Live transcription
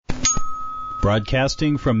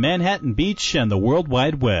Broadcasting from Manhattan Beach and the World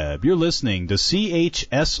Wide Web, you're listening to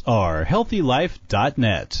CHSR,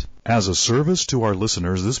 HealthyLife.net. As a service to our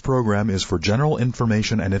listeners, this program is for general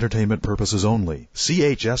information and entertainment purposes only.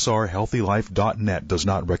 CHSR HealthyLife.net does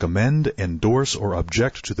not recommend, endorse, or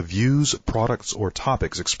object to the views, products, or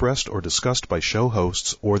topics expressed or discussed by show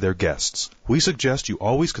hosts or their guests. We suggest you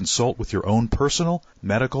always consult with your own personal,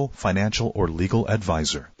 medical, financial, or legal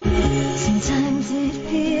advisor. Sometimes it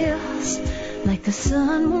feels like the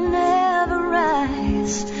sun will never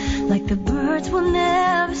rise, like the birds will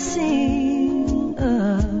never sing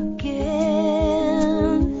again.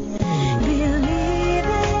 Believe in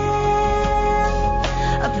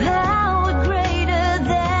a power greater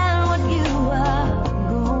than what you are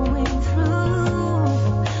going through.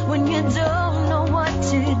 When you don't know what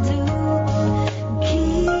to do,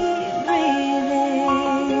 keep breathing.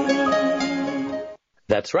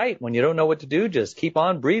 That's right. When you don't know what to do, just keep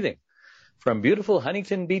on breathing. From beautiful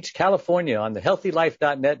Huntington Beach, California, on the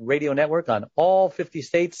HealthyLife.net radio network on all 50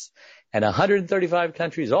 states and 135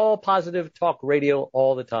 countries, all positive talk radio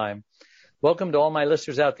all the time. Welcome to all my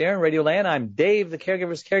listeners out there in Radio Land. I'm Dave, the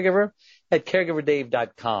caregiver's caregiver, at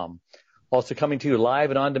caregiverdave.com. Also coming to you live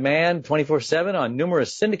and on demand 24/7 on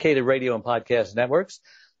numerous syndicated radio and podcast networks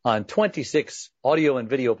on 26 audio and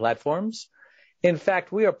video platforms. In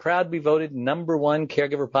fact, we are proud to be voted #1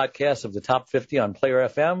 caregiver podcast of the top 50 on Player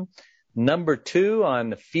FM, #2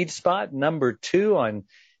 on FeedSpot, #2 on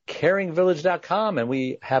caringvillage.com, and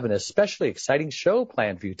we have an especially exciting show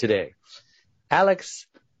planned for you today. Alex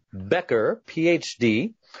Becker,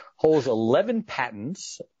 Ph.D., holds 11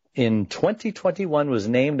 patents. In 2021 was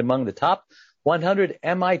named among the top 100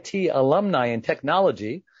 MIT alumni in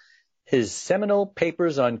technology. His seminal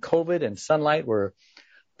papers on COVID and sunlight were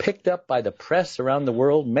picked up by the press around the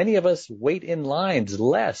world. Many of us wait in lines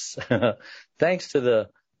less thanks to the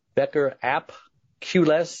Becker app,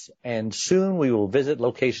 QLess, and soon we will visit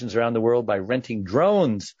locations around the world by renting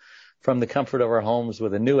drones from the comfort of our homes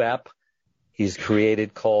with a new app he's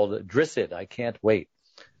created called Drissit. I can't wait.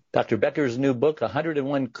 Dr. Becker's new book,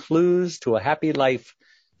 101 Clues to a Happy Life,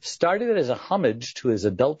 started as a homage to his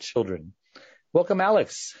adult children. Welcome,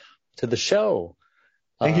 Alex, to the show.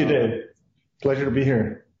 Thank you, Dave. Pleasure to be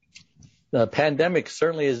here. The pandemic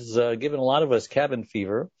certainly has given a lot of us cabin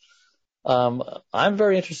fever. I'm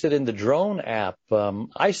very interested in the drone app.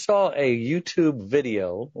 I saw a YouTube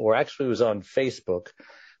video, or actually it was on Facebook.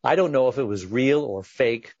 I don't know if it was real or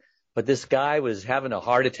fake, but this guy was having a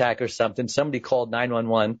heart attack or something. Somebody called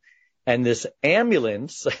 911, and this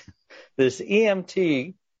ambulance, this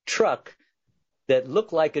EMT truck that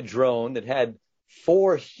looked like a drone that had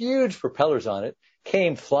 4 huge propellers on it,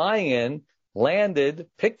 came flying in,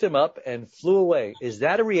 landed, picked him up, and flew away. Is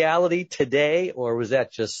that a reality today, or was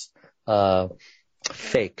that just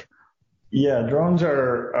fake? Yeah, drones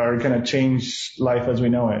are going to change life as we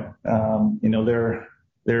know it.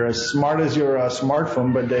 They're as smart as your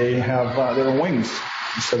smartphone, but they have their wings,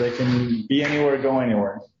 so they can be anywhere, go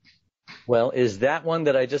anywhere. Well, is that one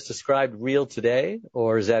that I just described real today,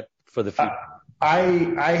 or is that for the future?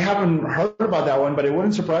 I haven't heard about that one, but it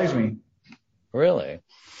wouldn't surprise me. Really?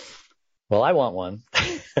 Well, I want one.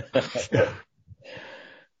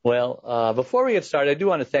 Well, before we get started, I do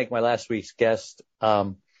want to thank my last week's guest.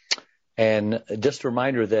 And just a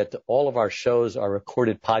reminder that all of our shows are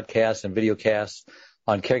recorded podcasts and videocasts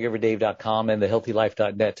on caregiverdave.com and the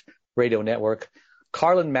HealthyLife.net radio network.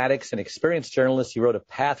 Carlin Maddox, an experienced journalist, he wrote A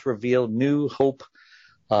Path Revealed, New Hope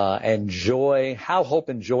and Joy, How Hope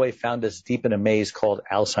and Joy Found Us Deep in a Maze, called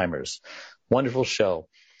Alzheimer's. Wonderful show.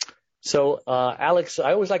 So, Alex,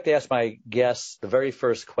 I always like to ask my guests the very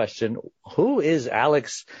first question. Who is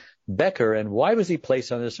Alex Becker, and why was he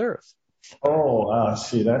placed on this earth?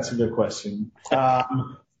 See, that's a good question.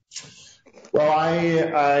 Well,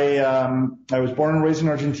 I was born and raised in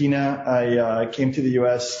Argentina. I came to the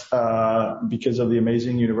U.S. Because of the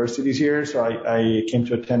amazing universities here, so I came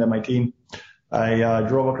to attend MIT. I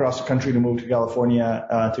drove across the country to move to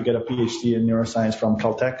California to get a Ph.D. in neuroscience from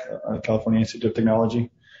Caltech, California Institute of Technology.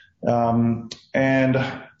 And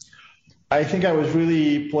I think I was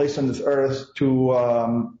really placed on this earth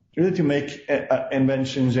to make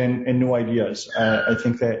inventions and new ideas. I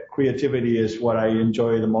think that creativity is what I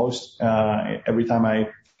enjoy the most. Every time I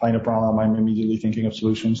find a problem, I'm immediately thinking of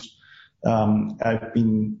solutions. I've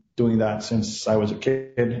been doing that since I was a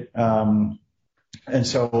kid. And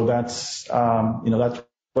so that's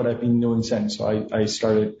what I've been doing since. So I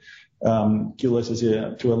started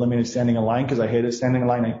QLess to eliminate standing in line because I hated standing in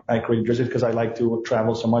line. I created Drissit because I like to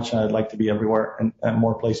travel so much and I'd like to be everywhere and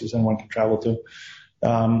more places than one can travel to.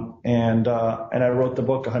 And I wrote the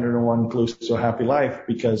book 101 Clues to a Happy Life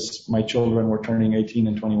because my children were turning 18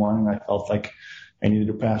 and 21, and I felt like I needed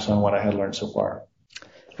to pass on what I had learned so far.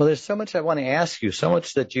 Well, there's so much I want to ask you, so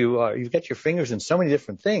much that you've got your fingers in so many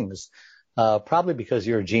different things, probably because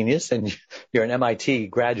you're a genius and you're an MIT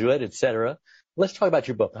graduate, et cetera. Let's talk about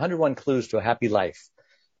your book, 101 Clues to a Happy Life.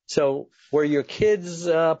 So were your kids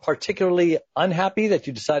particularly unhappy that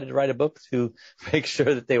you decided to write a book to make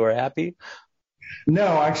sure that they were happy?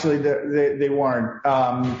 No, actually, they weren't.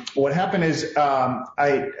 What happened is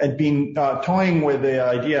I had been toying with the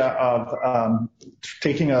idea of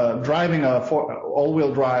driving a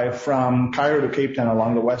all-wheel drive from Cairo to Cape Town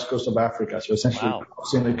along the west coast of Africa, so essentially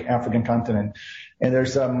crossing the African continent. And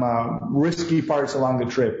there's some risky parts along the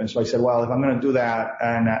trip. And so I said, well, if I'm going to do that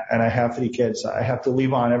and I have 3 kids, I have to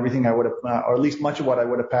leave on everything I would have, or at least much of what I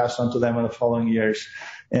would have passed on to them in the following years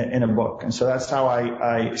in a book. And so that's how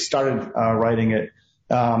I started writing it.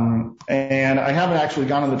 And I haven't actually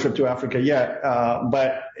gone on the trip to Africa yet,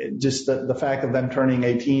 but just the fact of them turning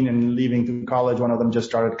 18 and leaving to college, one of them just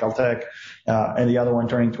started Caltech, and the other one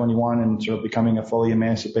turning 21 and sort of becoming a fully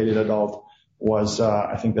emancipated adult was,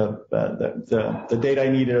 I think, the date I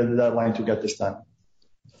needed or the deadline to get this done.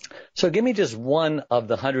 So give me just one of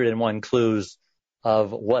the 101 clues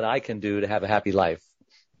of what I can do to have a happy life.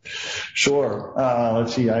 Sure.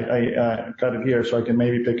 Let's see. I got it here so I can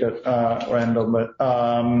maybe pick it random. But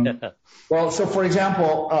well, so for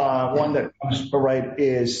example, one that comes to right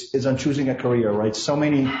is on choosing a career. Right. So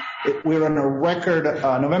we're on a record.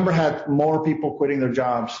 November had more people quitting their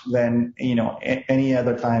jobs than any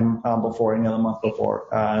other time before, any other month before.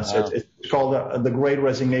 So it's called the Great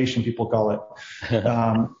Resignation. People call it.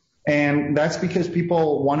 And that's because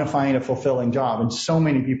people want to find a fulfilling job, and so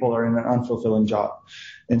many people are in an unfulfilling job.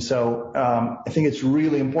 And so I think it's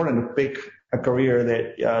really important to pick a career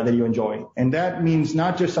that you enjoy. And that means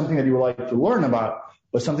not just something that you would like to learn about,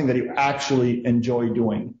 but something that you actually enjoy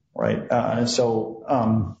doing, right?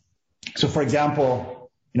 So for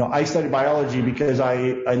example, I studied biology because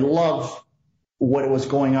I love what was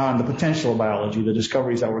going on, the potential of biology, the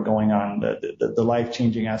discoveries that were going on, the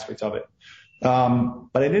life-changing aspects of it.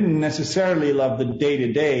 But I didn't necessarily love the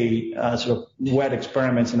day-to-day sort of wet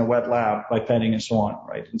experiments in a wet lab, like petting and so on,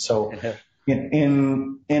 right? And so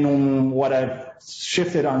in what I've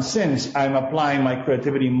shifted on since, I'm applying my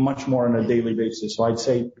creativity much more on a daily basis. So I'd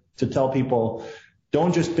say to tell people,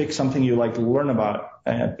 don't just pick something you like to learn about,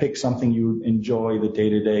 pick something you enjoy the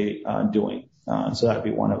day-to-day doing. So that'd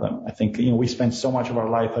be one of them. I think, we spend so much of our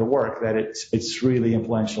life at work that it's really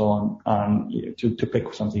influential on to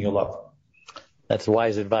pick something you love. That's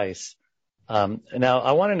wise advice. Now,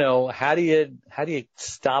 I want to know, how do you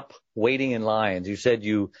stop waiting in lines? You said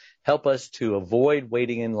you help us to avoid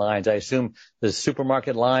waiting in lines. I assume the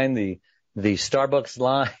supermarket line, the Starbucks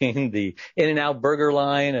line, the In-N-Out burger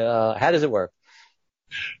line. How does it work?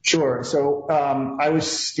 Sure. So I was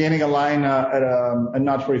standing in line at a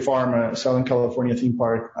not very farm, a Southern California theme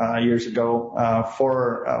park years ago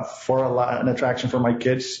for an attraction for my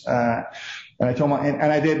kids. And I told and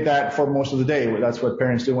I did that for most of the day. That's what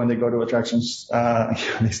parents do when they go to attractions.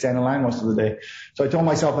 They stand in line most of the day. So I told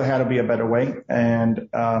myself there had to be a better way. And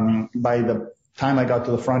by the time I got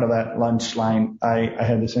to the front of that lunch line, I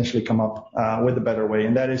had essentially come up with a better way.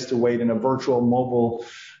 And that is to wait in a virtual mobile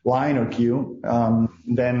line or queue,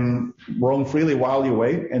 then roam freely while you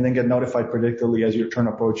wait, and then get notified predictably as your turn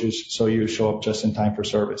approaches, so you show up just in time for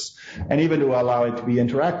service. And even to allow it to be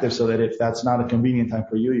interactive, so that if that's not a convenient time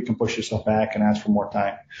for you, you can push yourself back and ask for more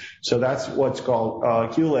time. So that's what's called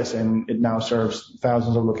QLess, and it now serves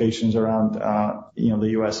thousands of locations around the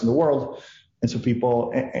U.S. and the world. And so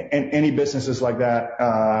people, and any businesses like that,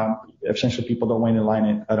 essentially people don't wait in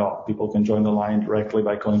line at all. People can join the line directly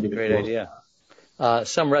by going to the Great idea.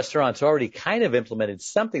 Some restaurants already kind of implemented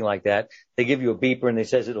something like that. They give you a beeper and they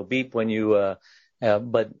says it'll beep when you,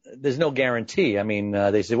 but there's no guarantee. I mean,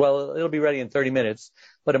 they say, well, it'll be ready in 30 minutes,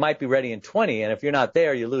 but it might be ready in 20. And if you're not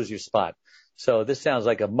there, you lose your spot. So this sounds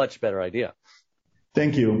like a much better idea.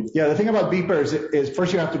 Thank you. Yeah, the thing about beepers is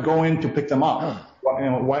first you have to go in to pick them up.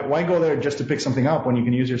 Why go there just to pick something up when you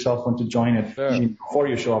can use your cell phone to join it before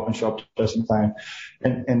you show up just in time?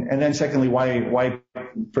 And then secondly, why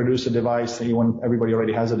produce a device when everybody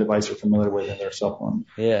already has a device they're familiar with in their cell phone?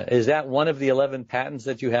 Yeah. Is that one of the 11 patents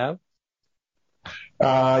that you have?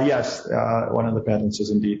 Yes, one of the patents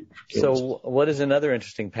is indeed. So what is another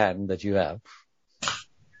interesting patent that you have?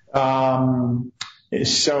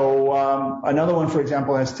 Another one, for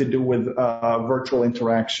example, has to do with virtual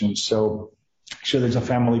interactions. So there's a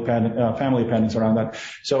family patents around that.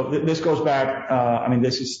 So this goes back,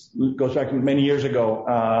 goes back many years ago.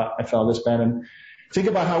 I filed this patent. think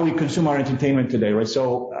about how we consume our entertainment today, right?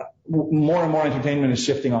 So more and more entertainment is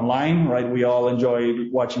shifting online, right? We all enjoy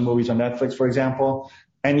watching movies on Netflix, for example.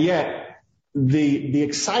 And yet the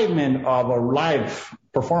excitement of a live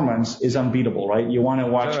performance is unbeatable, right? You want to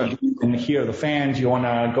watch and hear the fans. You want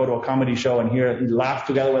to go to a comedy show and laugh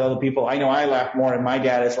together with other people. I know I laugh more and my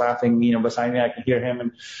dad is laughing, beside me. I can hear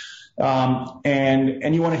him.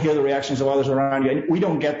 And you want to hear the reactions of others around you. And we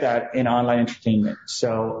don't get that in online entertainment.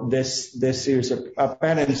 So this series of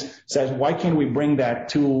patents says, why can't we bring that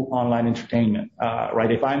to online entertainment? Right?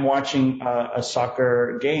 If I'm watching a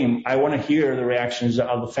soccer game, I want to hear the reactions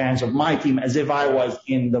of the fans of my team as if I was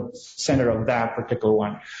in the center of that particular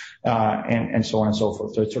one, and so on and so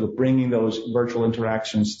forth. So it's sort of bringing those virtual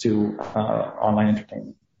interactions to online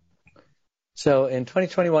entertainment. So in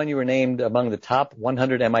 2021, you were named among the top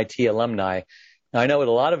 100 MIT alumni. Now, I know at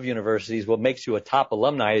a lot of universities, what makes you a top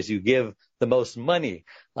alumni is you give the most money.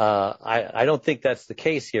 I don't think that's the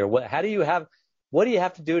case here. What do you have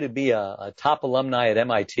to do to be a top alumni at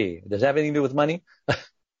MIT? Does it have anything to do with money?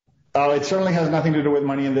 It certainly has nothing to do with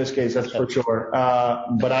money in this case, that's for sure.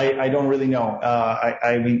 But I don't really know.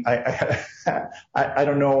 I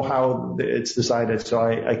don't know how it's decided, so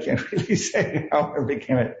I can't really say how I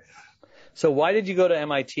became it. So why did you go to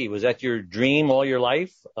MIT? Was that your dream all your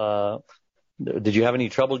life? Did you have any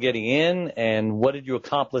trouble getting in? And what did you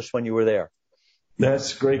accomplish when you were there?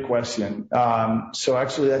 That's a great question. So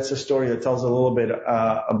actually, that's a story that tells a little bit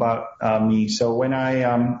about me. So when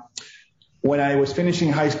I was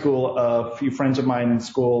finishing high school, a few friends of mine in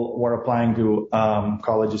school were applying to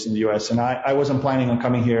colleges in the U.S. And I wasn't planning on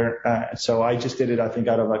coming here. So I just did it, I think,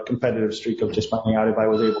 out of a competitive streak of just finding out if I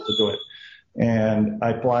was able to do it. And I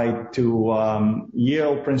applied to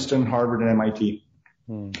Yale, Princeton, Harvard, and MIT.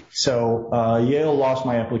 So Yale lost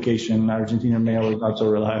my application. Argentinian mail was not so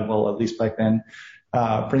reliable, at least back then.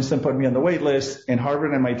 Princeton put me on the wait list, and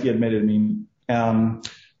Harvard and MIT admitted me.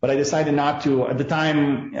 But I decided not to. At the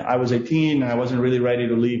time, I was 18, and I wasn't really ready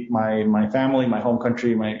to leave my family, my home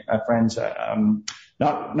country, my friends,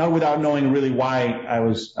 not without knowing really why I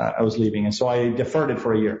was leaving. And so I deferred it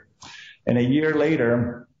for a year. And a year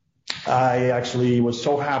later, I actually was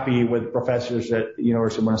so happy with professors at the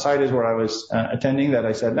University of Buenos Aires where I was attending that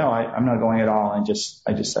I said, no, I'm not going at all. I just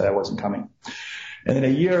said I wasn't coming. And then a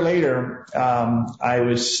year later, I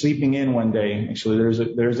was sleeping in one day. Actually,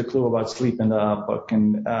 there's a clue about sleep in the book.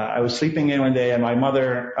 And I was sleeping in one day, and my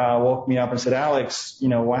mother woke me up and said, Alex,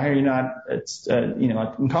 why are you not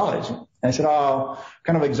in college? And I said,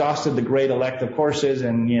 kind of exhausted the great elective courses,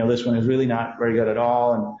 and this one is really not very good at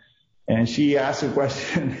all. And she asked a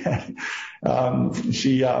question that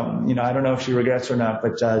I don't know if she regrets or not,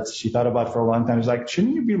 but she thought about for a long time. It's like,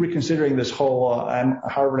 shouldn't you be reconsidering this whole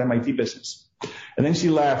Harvard MIT business? And then she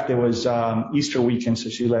left. It was Easter weekend, so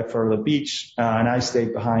she left for the beach, and I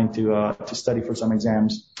stayed behind to study for some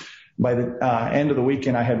exams. By the end of the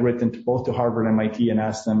weekend, I had written both to Harvard and MIT and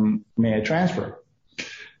asked them, may I transfer?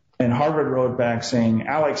 And Harvard wrote back saying,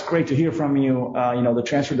 Alex, great to hear from you. The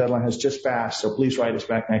transfer deadline has just passed, so please write us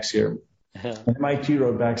back next year. And MIT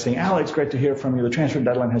wrote back saying, Alex, great to hear from you. The transfer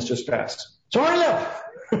deadline has just passed. So hurry up!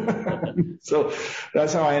 So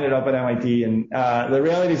that's how I ended up at MIT. And the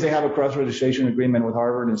reality is they have a cross-registration agreement with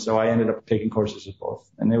Harvard, and so I ended up taking courses at both.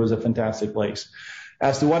 And it was a fantastic place.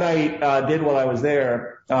 As to what I did while I was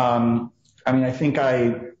there, I think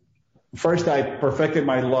I perfected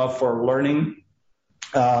my love for learning.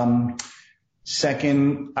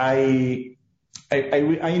 Second, I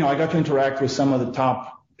got to interact with some of the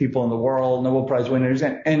top people in the world, Nobel Prize winners,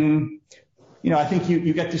 and I think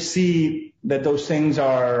you get to see that those things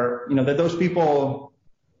are, that those people,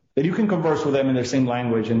 that you can converse with them in their same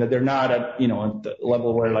language, and that they're not at the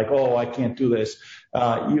level where like, oh, I can't do this.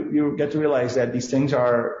 You get to realize that these things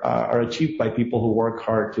are achieved by people who work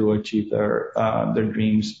hard to achieve their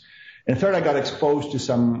dreams. And third, I got exposed to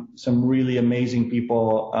some really amazing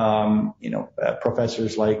people,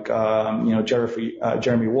 professors like,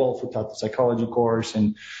 Jeremy Wolf, who taught the psychology course,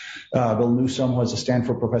 and Bill Newsom, who was a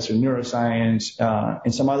Stanford professor in neuroscience,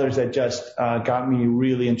 and some others that just got me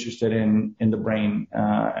really interested in the brain.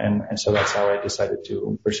 And so that's how I decided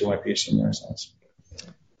to pursue my PhD in neuroscience.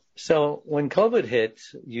 So when COVID hit,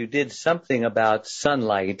 you did something about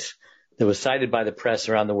sunlight that was cited by the press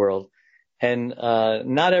around the world. And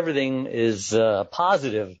not everything is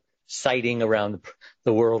positive citing around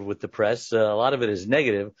the world with the press. A lot of it is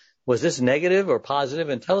negative. Was this negative or positive?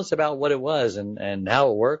 And tell us about what it was and how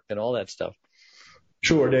it worked and all that stuff.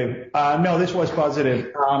 Sure, Dave. No, this was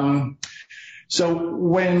positive. So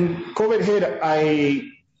when COVID hit,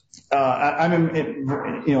 I'm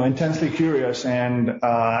intensely curious, and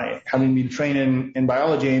having been trained in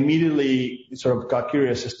biology, I immediately sort of got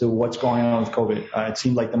curious as to what's going on with COVID. It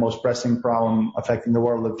seemed like the most pressing problem affecting the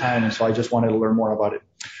world at the time, and so I just wanted to learn more about it.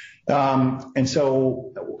 And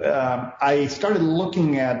so I started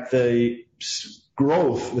looking at the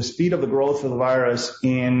speed of the growth of the virus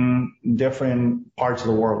in different parts of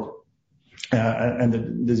the world and the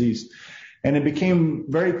disease. And it became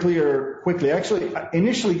very clear quickly. Actually, I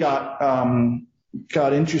initially got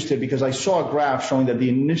interested because I saw a graph showing that the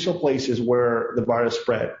initial places where the virus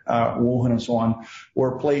spread, Wuhan and so on,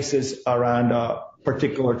 were places around a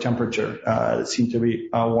particular temperature that seemed to be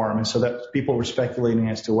warm. And so that people were speculating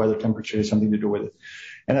as to whether temperature has something to do with it.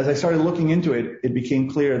 And as I started looking into it, it became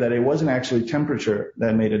clear that it wasn't actually temperature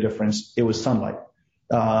that made a difference. It was sunlight.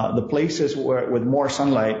 The places with more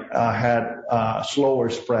sunlight had slower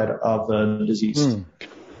spread of the disease.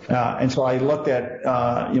 And so I looked at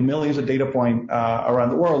millions of data points around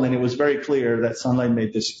the world, and it was very clear that sunlight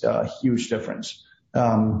made this huge difference.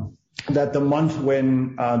 That the month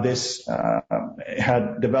when this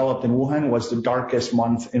had developed in Wuhan was the darkest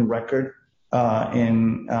month in record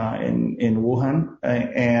in Wuhan,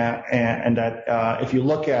 and that if you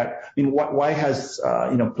look at, why has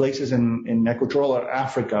places in Equatorial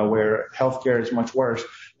Africa where healthcare is much worse,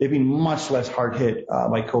 they've been much less hard hit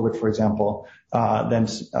by COVID, for example, than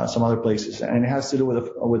some other places, and it has to do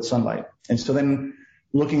with sunlight. And so then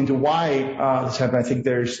looking into why this happened, I think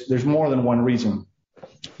there's more than one reason.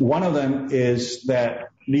 One of them is that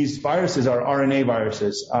these viruses are RNA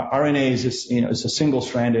viruses. RNA is a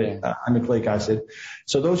single-stranded nucleic acid.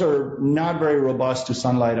 So those are not very robust to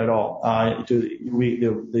sunlight at all, to the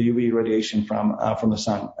UV radiation from the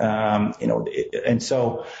sun. And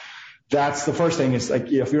so that's the first thing. Is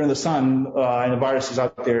like if you're in the sun and the virus is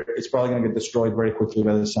out there, it's probably going to get destroyed very quickly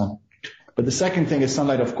by the sun. But the second thing is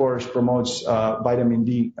sunlight, of course, promotes vitamin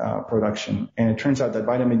D production. And it turns out that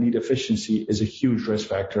vitamin D deficiency is a huge risk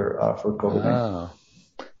factor for COVID-19. Oh.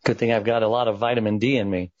 Good thing I've got a lot of vitamin D in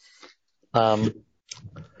me. I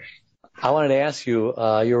wanted to ask you,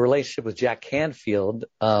 your relationship with Jack Canfield,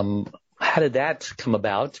 how did that come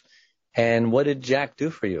about? And what did Jack do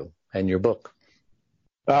for you and your book?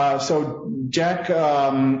 So Jack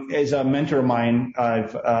is a mentor of mine.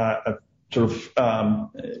 I've sort of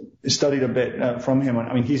studied a bit from him.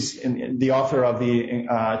 I mean, he's the author of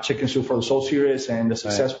the Chicken Soup for the Soul series and the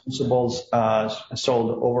Success Principles,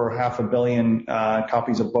 sold over 500 million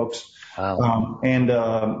copies of books. Wow. And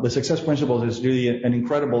the Success Principles is really an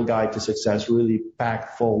incredible guide to success, really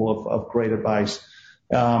packed full of great advice.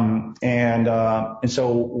 And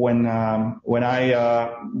so when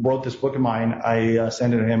I wrote this book of mine, I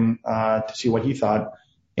sent it to him to see what he thought.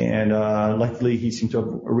 And luckily, he seemed to have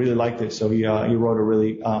really liked it. So he wrote a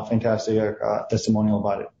really fantastic testimonial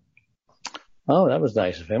about it. Oh, that was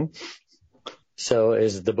nice of him. So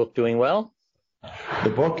is the book doing well? The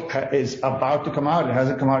book is about to come out. It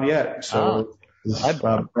hasn't come out yet. So it's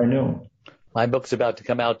brand new. My book's about to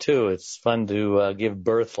come out, too. It's fun to give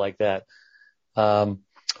birth like that.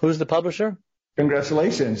 Who's the publisher?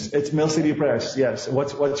 Congratulations. It's Mill City Press. Yes.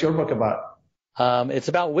 What's your book about? It's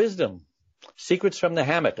about wisdom. Secrets from the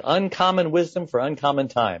Hammock. Uncommon Wisdom for Uncommon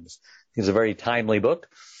Times. It's a very timely book.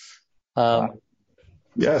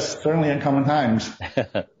 Yes, certainly uncommon times.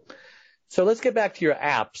 So let's get back to your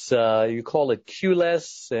apps. You call it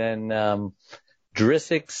QLess and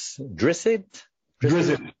Drizzt.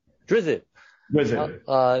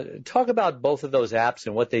 Talk about both of those apps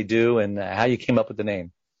and what they do and how you came up with the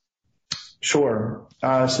name. Sure.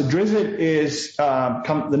 So Drizzt is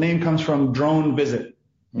the name comes from drone visit.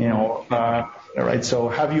 Right. So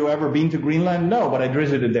have you ever been to Greenland? No, but I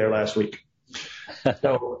visited there last week.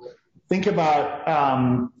 So think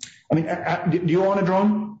about, do you own a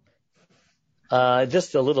drone?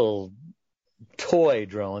 Just a little toy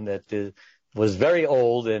drone that was very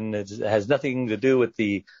old and it has nothing to do with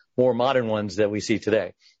the more modern ones that we see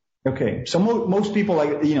today. Okay. So most people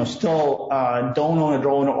still don't own a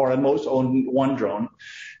drone, or at most own one drone.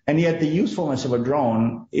 And yet the usefulness of a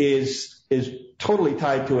drone is totally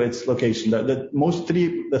tied to its location. The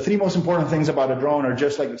three most important things about a drone are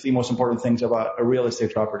just like the three most important things about a real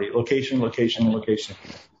estate property: location, location, and location.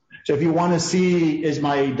 So if you want to see, is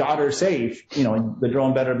my daughter safe? The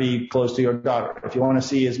drone better be close to your daughter. If you want to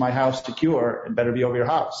see, is my house secure? It better be over your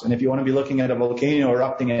house. And if you want to be looking at a volcano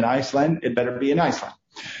erupting in Iceland, it better be in Iceland.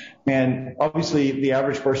 And obviously, the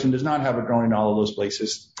average person does not have a drone in all of those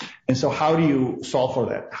places. And so how do you solve for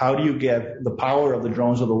that? How do you get the power of the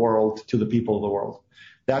drones of the world to the people of the world?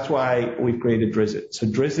 That's why we've created Drizzt. So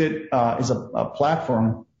Drizzt is a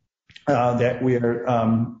platform that we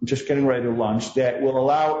are just getting ready to launch that will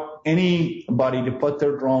allow anybody to put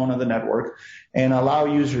their drone on the network and allow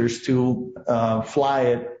users to fly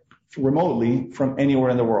it remotely from anywhere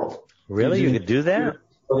in the world. Really? You could do that?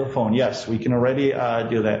 On their phone, yes. We can already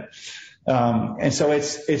do that. And so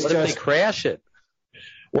it's what just... What if they crash it?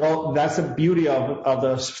 Well, that's the beauty of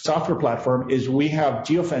the software platform is we have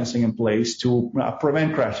geofencing in place to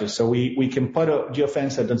prevent crashes. So we can put a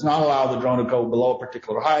geofence that does not allow the drone to go below a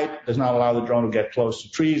particular height, does not allow the drone to get close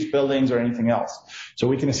to trees, buildings, or anything else. So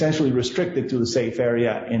we can essentially restrict it to the safe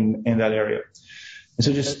area in that area. And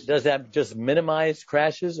so does that just minimize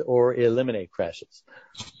crashes or eliminate crashes?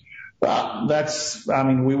 Well,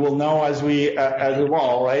 we will know as we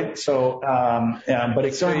evolve, right? So, but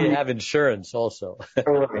it's certainly you have insurance also.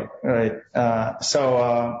 right. But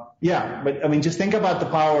just think about the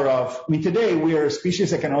power of, today we are a species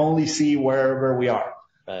that can only see wherever we are,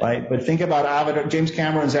 right? But think about Avatar, James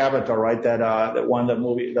Cameron's Avatar, right? That won the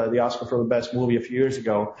movie, the Oscar for the best movie a few years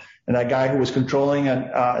ago. And that guy who was controlling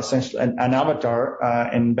essentially an avatar,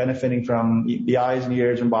 and benefiting from the eyes and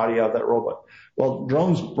ears and body of that robot. Well,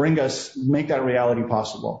 drones make that reality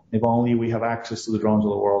possible. If only we have access to the drones of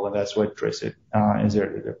the world, and that's what Tracit is there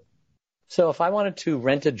to do. So if I wanted to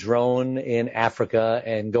rent a drone in Africa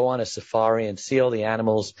and go on a safari and see all the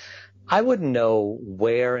animals, I wouldn't know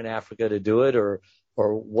where in Africa to do it or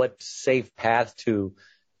what safe path to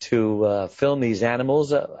film these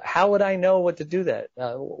animals. How would I know what to do that?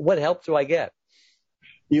 What help do I get?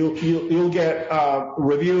 You'll get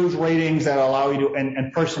reviews, ratings that allow you to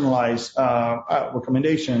and personalize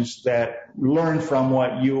recommendations that learn from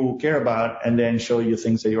what you care about and then show you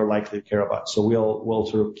things that you're likely to care about. So we'll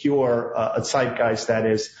sort of cure a zeitgeist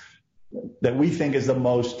that we think is the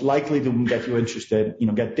most likely to get you interested,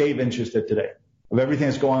 get Dave interested today. Of everything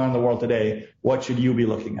that's going on in the world today, what should you be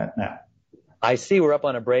looking at now? I see we're up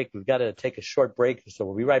on a break. We've got to take a short break, so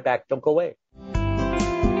we'll be right back. Don't go away.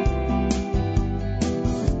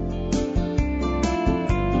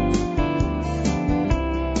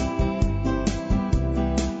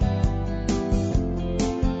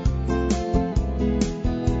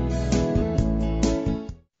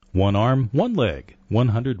 One Arm, One Leg,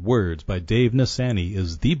 100 Words by Dave Nassani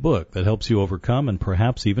is the book that helps you overcome and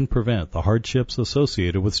perhaps even prevent the hardships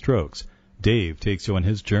associated with strokes. Dave takes you on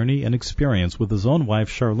his journey and experience with his own wife,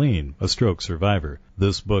 Charlene, a stroke survivor.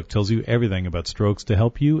 This book tells you everything about strokes to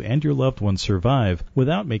help you and your loved ones survive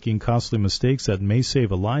without making costly mistakes that may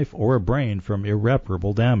save a life or a brain from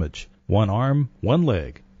irreparable damage. One Arm, One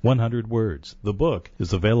Leg, 100 Words. The book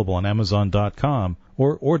is available on Amazon.com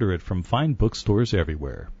or order it from fine bookstores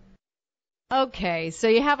everywhere. Okay, so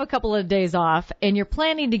you have a couple of days off and you're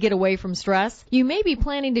planning to get away from stress. You may be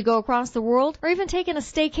planning to go across the world or even taking a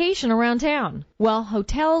staycation around town. Well,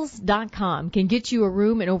 Hotels.com can get you a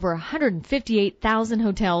room in over 158,000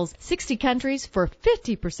 hotels, 60 countries for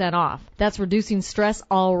 50% off. That's reducing stress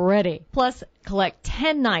already. Plus, collect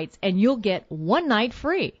 10 nights and you'll get 1 night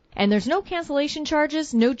free. And there's no cancellation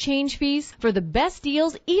charges, no change fees. For the best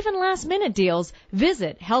deals, even last-minute deals,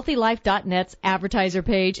 visit HealthyLife.net's advertiser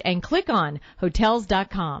page and click on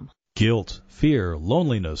Hotels.com. Guilt, fear,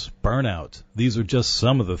 loneliness, burnout. These are just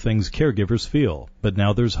some of the things caregivers feel. But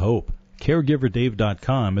now there's hope.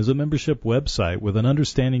 CaregiverDave.com is a membership website with an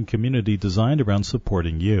understanding community designed around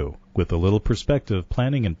supporting you. With a little perspective,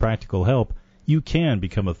 planning, and practical help, you can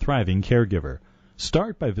become a thriving caregiver.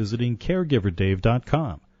 Start by visiting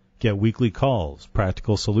CaregiverDave.com. Get weekly calls,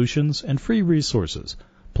 practical solutions, and free resources.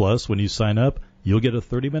 Plus, when you sign up, you'll get a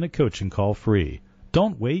 30-minute coaching call free.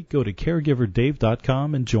 Don't wait. Go to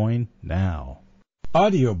caregiverdave.com and join now.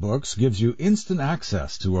 Audiobooks gives you instant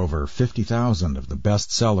access to over 50,000 of the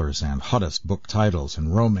best sellers and hottest book titles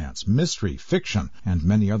in romance, mystery, fiction, and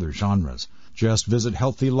many other genres. Just visit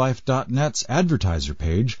HealthyLife.net's advertiser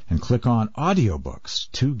page and click on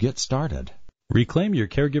Audiobooks to get started. Reclaim your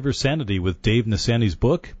caregiver sanity with Dave Nassani's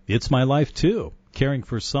book, It's My Life Too. Caring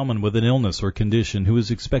for someone with an illness or condition who is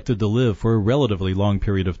expected to live for a relatively long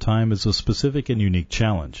period of time is a specific and unique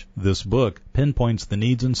challenge. This book pinpoints the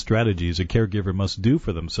needs and strategies a caregiver must do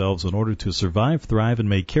for themselves in order to survive, thrive, and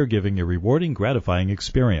make caregiving a rewarding, gratifying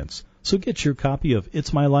experience. So get your copy of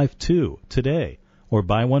It's My Life Too today, or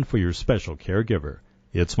buy one for your special caregiver.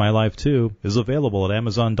 It's My Life Too is available at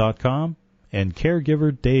Amazon.com and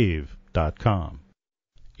CaregiverDave.com.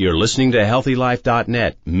 You're listening to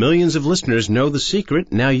HealthyLife.net. Millions of listeners know the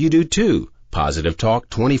secret. Now you do too. Positive talk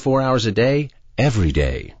 24 hours a day, every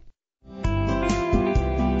day.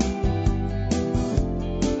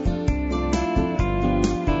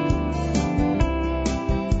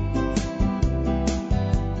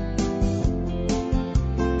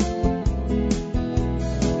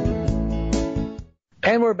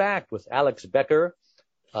 And we're back with Alex Becker,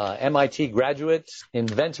 MIT graduate,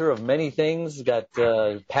 inventor of many things, got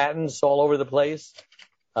patents all over the place.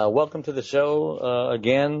 Welcome to the show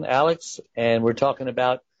again, Alex. And we're talking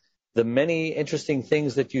about the many interesting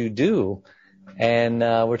things that you do. And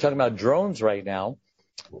we're talking about drones right now.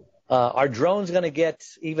 Are drones going to get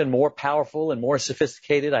even more powerful and more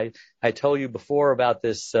sophisticated? I told you before about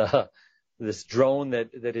this this drone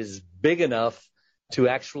that is big enough to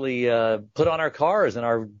actually put on our cars and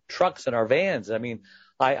our trucks and our vans. I mean,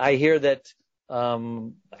 I hear that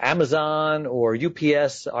Amazon or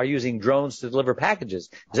UPS are using drones to deliver packages.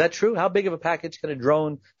 Is that true? How big of a package can a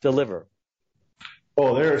drone deliver?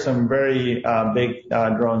 Oh, there are some very big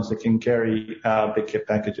drones that can carry big kit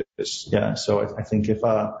packages. Yeah, so I think if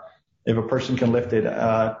a person can lift it,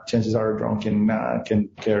 chances are a drone can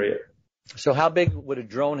carry it. So how big would a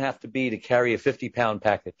drone have to be to carry a 50-pound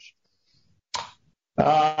package?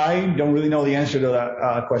 I don't really know the answer to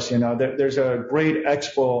that question. There's a great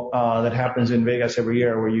expo that happens in Vegas every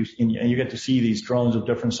year where you get to see these drones of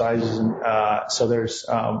different sizes, and so there's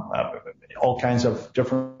all kinds of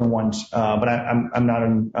different ones. But I'm not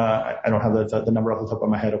I don't have the number off the top of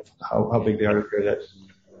my head of how big they are.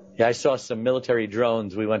 Yeah, I saw some military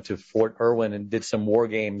drones. We went to Fort Irwin and did some war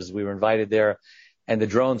games. We were invited there, and the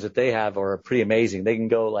drones that they have are pretty amazing. They can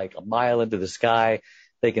go like a mile into the sky.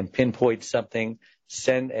 They can pinpoint something,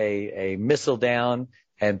 send a missile down,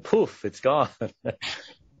 and poof, it's gone.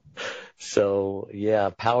 So,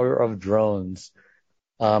 yeah, power of drones.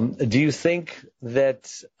 Do you think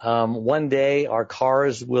that one day our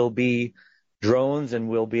cars will be drones and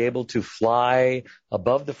we'll be able to fly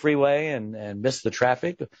above the freeway and miss the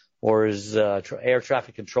traffic? Or is air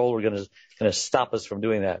traffic controller going to stop us from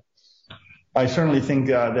doing that? I certainly think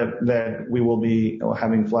that we will be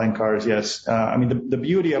having flying cars, yes. I mean, the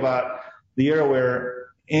beauty about the era we're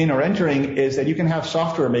in or entering is that you can have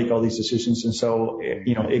software make all these decisions. And so,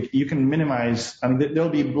 you can minimize, I mean, there'll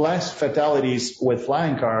be less fatalities with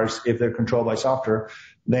flying cars if they're controlled by software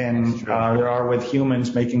than there are with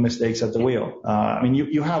humans making mistakes at the wheel. I mean,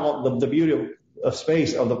 you have the beauty of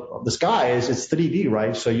space, of the sky is it's 3D,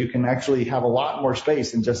 right? So you can actually have a lot more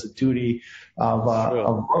space than just the 2D of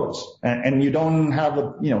roads. And you don't have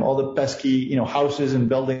all the pesky, houses and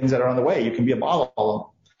buildings that are on the way. You can be above all of them.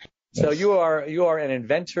 So you are an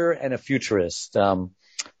inventor and a futurist. Who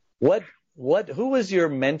was your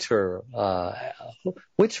mentor?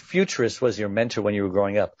 Which futurist was your mentor when you were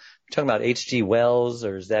growing up? You're talking about H.G. Wells,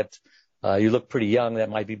 or is that you look pretty young? That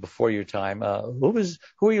might be before your time.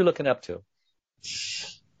 Who are you looking up to?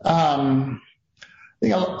 I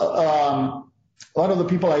think a lot of the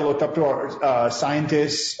people I looked up to are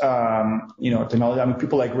scientists, technology. I mean,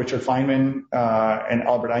 people like Richard Feynman and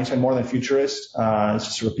Albert Einstein, more than futurists. It's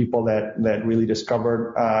just sort of people that really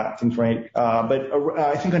discovered things, right? But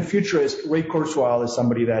I think on futurists, Ray Kurzweil is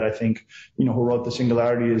somebody that I think, who wrote The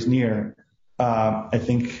Singularity is Near. I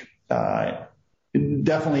think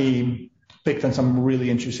definitely picked on some really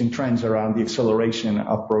interesting trends around the acceleration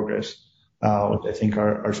of progress. Which I think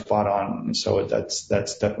are spot on. And so that's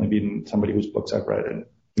definitely been somebody whose books I've read and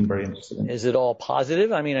been very interested in. Is it all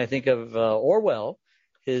positive? I mean, I think of Orwell,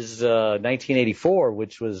 his 1984,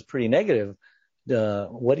 which was pretty negative.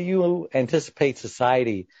 What do you anticipate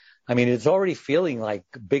society? I mean, it's already feeling like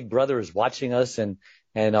Big Brother is watching us and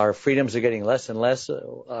our freedoms are getting less and less.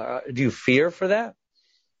 Do you fear for that?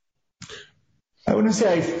 I wouldn't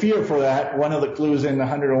say I fear for that. One of the clues in the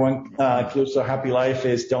 101 Clues to a Happy Life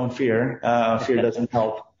is don't fear. Fear doesn't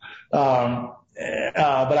help. But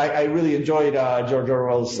I really enjoyed George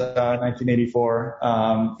Orwell's 1984.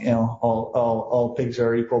 All pigs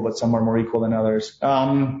are equal, but some are more equal than others.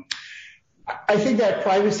 I think that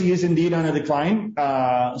privacy is indeed on a decline.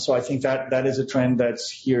 So I think that is a trend that's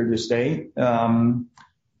here to stay.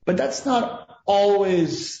 But that's not all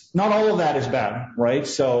of that is bad, right?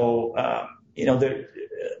 So,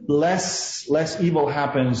 less evil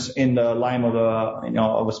happens in the line of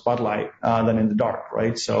a spotlight than in the dark,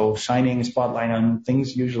 right? So shining a spotlight on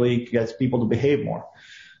things usually gets people to behave more,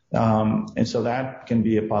 and so that can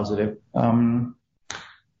be a positive. I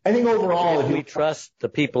think overall, if we trust the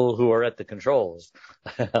people who are at the controls.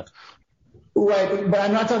 Right, but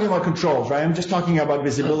I'm not talking about controls, right? I'm just talking about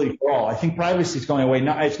visibility for all. I think privacy is going away.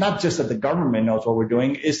 It's not just that the government knows what we're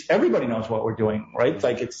doing; it's everybody knows what we're doing, right?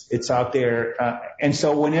 Like it's out there, and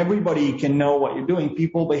so when everybody can know what you're doing,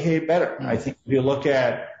 people behave better. I think if you look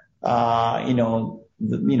at, some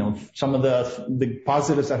of the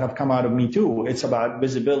positives that have come out of Me Too, it's about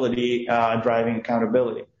visibility driving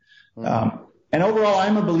accountability. And overall,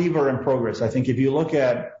 I'm a believer in progress. I think if you look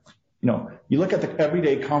at you look at the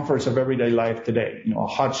everyday comforts of everyday life today, a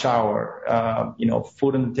hot shower,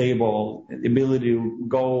 food on the table, the ability to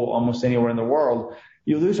go almost anywhere in the world.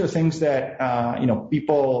 Those are things that,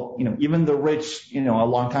 people, even the rich, a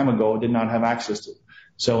long time ago did not have access to.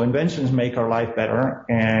 So inventions make our life better,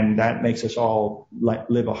 and that makes us all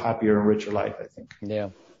live a happier and richer life, I think. Yeah.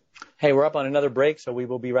 Hey, we're up on another break, so we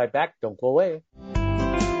will be right back. Don't go away.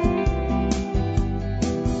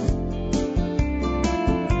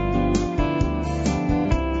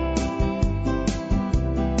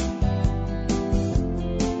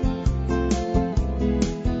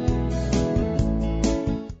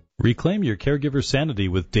 Reclaim your caregiver sanity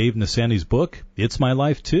with Dave Nassani's book, It's My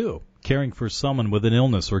Life Too. Caring for someone with an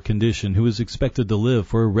illness or condition who is expected to live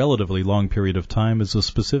for a relatively long period of time is a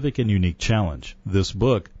specific and unique challenge. This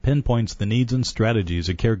book pinpoints the needs and strategies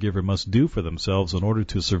a caregiver must do for themselves in order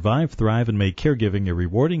to survive, thrive, and make caregiving a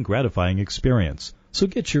rewarding, gratifying experience. So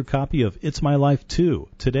get your copy of It's My Life Too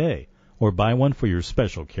today, or buy one for your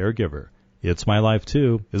special caregiver. It's My Life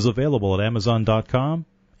Too is available at Amazon.com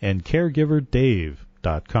and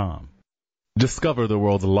CaregiverDave.com. Discover the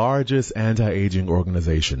world's largest anti-aging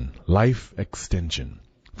organization, Life Extension.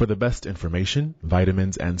 For the best information,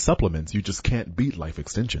 vitamins, and supplements, you just can't beat Life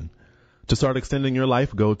Extension. To start extending your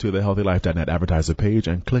life, go to the HealthyLife.net advertiser page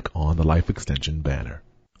and click on the Life Extension banner.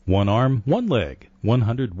 One Arm, One Leg,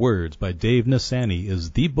 100 Words by Dave Nassani is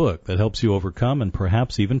the book that helps you overcome and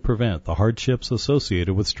perhaps even prevent the hardships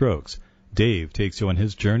associated with strokes. Dave takes you on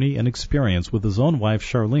his journey and experience with his own wife,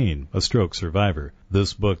 Charlene, a stroke survivor.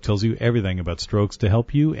 This book tells you everything about strokes to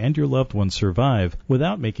help you and your loved ones survive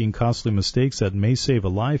without making costly mistakes that may save a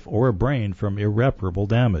life or a brain from irreparable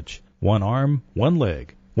damage. One Arm, One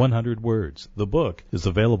Leg, 100 Words. The book is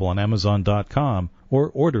available on Amazon.com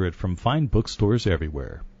or order it from fine bookstores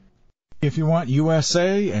everywhere. If you want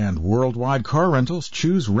USA and worldwide car rentals,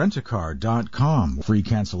 choose rentacar.com. Free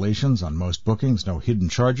cancellations on most bookings, no hidden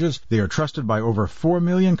charges. They are trusted by over 4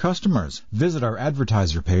 million customers. Visit our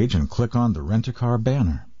advertiser page and click on the Rent-A-Car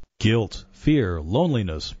banner. Guilt, fear,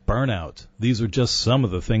 loneliness, burnout. These are just some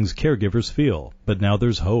of the things caregivers feel. But now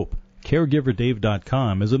there's hope.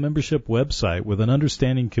 CaregiverDave.com is a membership website with an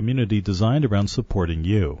understanding community designed around supporting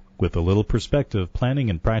you. With a little perspective,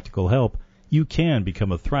 planning, and practical help, you can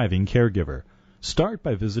become a thriving caregiver. Start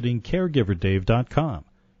by visiting CaregiverDave.com.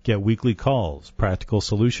 Get weekly calls, practical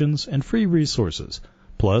solutions, and free resources.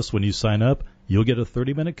 Plus, when you sign up, you'll get a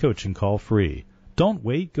 30-minute coaching call free. Don't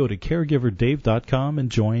wait. Go to CaregiverDave.com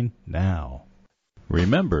and join now.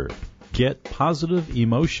 Remember, get positive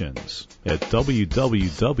emotions at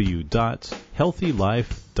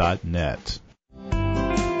www.healthylife.net.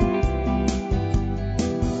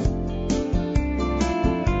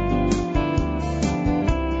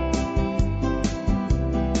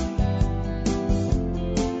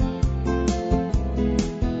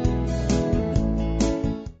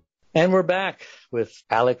 And we're back with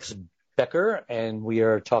Alex Becker, and we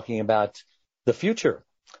are talking about the future.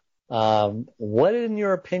 What, in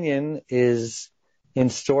your opinion, is in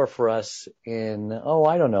store for us in,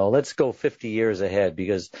 I don't know, let's go 50 years ahead,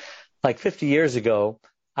 because like 50 years ago,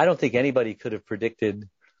 I don't think anybody could have predicted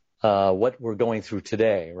what we're going through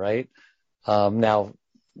today, right? Now,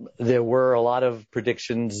 there were a lot of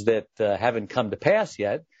predictions that haven't come to pass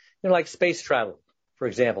yet, like space travel, for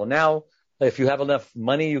example. Now, if you have enough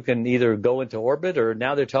money, you can either go into orbit, or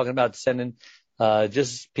now they're talking about sending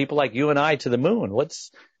just people like you and I to the moon. What's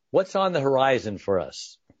on the horizon for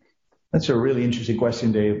us? That's a really interesting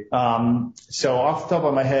question, Dave. So off the top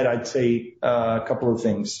of my head, I'd say a couple of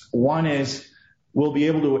things. One is we'll be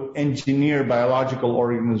able to engineer biological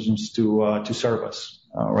organisms to serve us.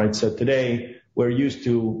 Right. So today we're used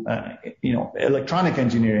to electronic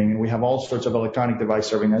engineering, and we have all sorts of electronic device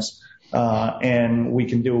serving us. And we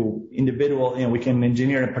can do we can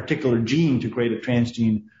engineer a particular gene to create a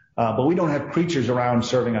transgene, but we don't have creatures around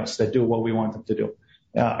serving us that do what we want them to do.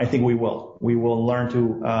 I think we will. We will learn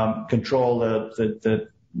to control the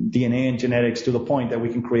DNA and genetics to the point that we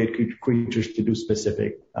can create creatures to do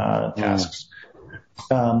specific tasks.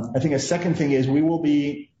 I think a second thing is we will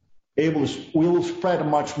be able to, we will spread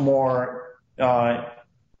much more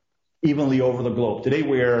evenly over the globe. Today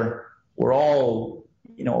we're all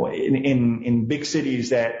in big cities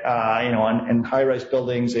that, and high-rise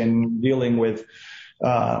buildings, and dealing with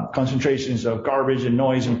concentrations of garbage and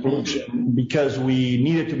noise and pollution because we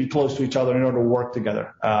needed to be close to each other in order to work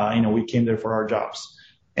together. We came there for our jobs.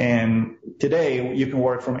 And today you can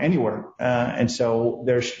work from anywhere. And so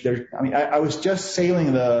I was just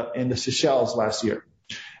sailing in the Seychelles last year,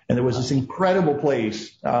 and there was this incredible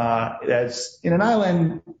place, that's in an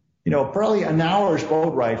island, probably an hour's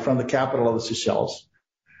boat ride from the capital of the Seychelles.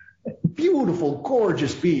 beautiful,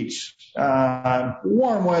 gorgeous beach,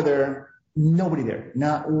 warm weather, nobody there,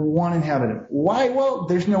 not one inhabitant. Why? Well,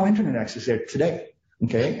 there's no internet access there today.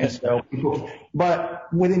 Okay, and so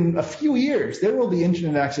but within a few years, there will be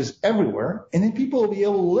internet access everywhere, and then people will be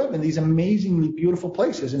able to live in these amazingly beautiful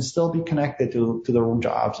places and still be connected to their own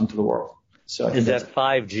jobs and to the world. So is that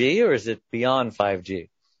 5G or is it beyond 5G?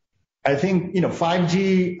 I think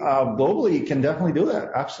 5G globally can definitely do that.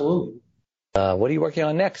 Absolutely. What are you working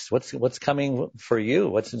on next? What's coming for you?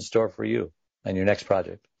 What's in store for you and your next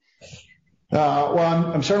project? Well,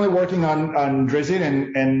 I'm certainly working on Drizzt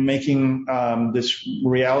and making this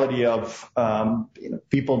reality of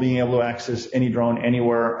people being able to access any drone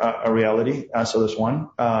anywhere a reality. So there's one.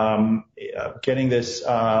 Getting this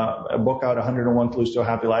book out, 101 Clues to a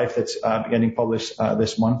Happy Life, that's getting published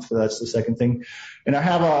this month. So that's the second thing. And I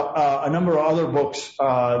have a number of other books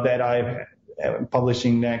that I'm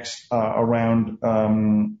publishing next around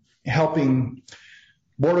helping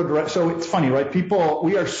board of directors. So it's funny, right?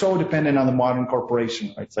 We are so dependent on the modern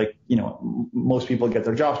corporation, right? It's like, most people get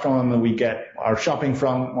their jobs from them, and we get our shopping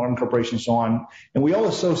from modern corporations and so on. And we all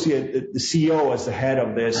associate the CEO as the head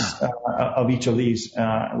of this, of each of these,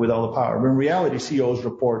 with all the power. But in reality, CEOs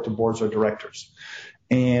report to boards of directors.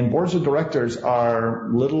 And boards of directors are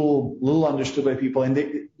little understood by people. And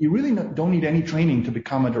you really don't need any training to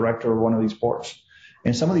become a director of one of these boards.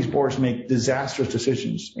 And some of these boards make disastrous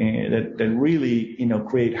decisions that really,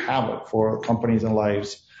 create havoc for companies and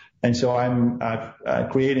lives. And so I'm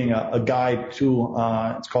creating a guide to,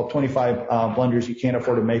 it's called 25 blunders you can't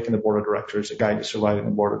afford to make in the board of directors, a guide to surviving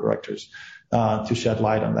the board of directors, to shed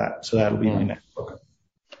light on that. So that'll be my next book.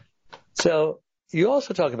 So you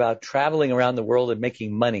also talk about traveling around the world and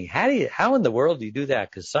making money. How in the world do you do that?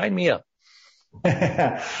 Because sign me up.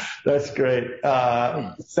 That's great.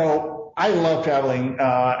 So I love traveling,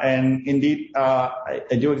 and indeed, I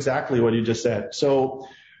do exactly what you just said. So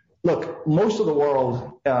look, most of the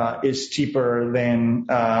world, is cheaper than,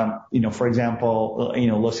 for example,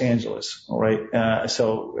 Los Angeles, right?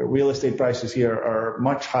 So real estate prices here are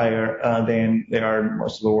much higher, than they are in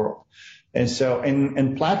most of the world. And so,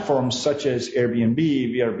 and platforms such as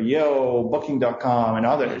Airbnb, VRBO, Booking.com, and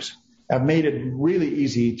others have made it really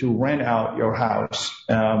easy to rent out your house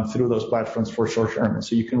through those platforms for short term. And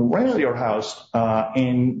so you can rent out your house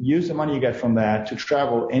and use the money you get from that to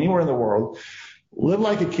travel anywhere in the world, live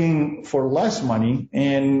like a king for less money,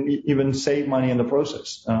 and even save money in the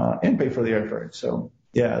process and pay for the airfare. So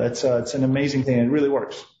yeah, it's an amazing thing. It really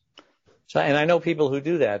works. So, and I know people who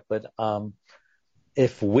do that, but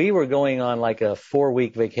if we were going on like a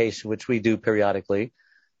 4-week vacation, which we do periodically,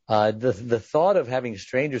 the thought of having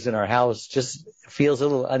strangers in our house just feels a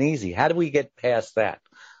little uneasy. How do we get past that?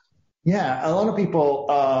 Yeah, a lot of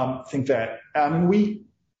people think that. I mean,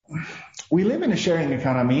 we live in a sharing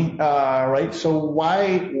economy, right? So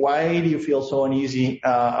why do you feel so uneasy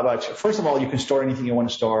about it? First of all, you can store anything you want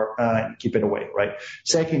to store and keep it away, right?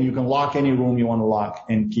 Second, you can lock any room you want to lock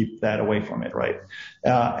and keep that away from it, right?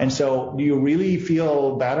 And so do you really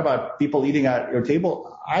feel bad about people eating at your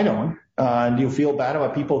table? I don't. Do you feel bad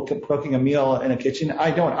about people cooking a meal in a kitchen?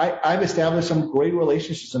 I don't. I've established some great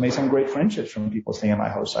relationships and made some great friendships from people staying at my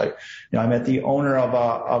house. I met the owner of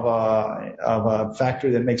a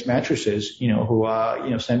factory that makes mattresses, who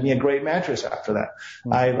sent me a great mattress after that.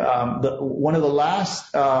 One of the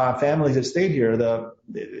last families that stayed here,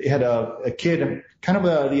 they had a kid, kind of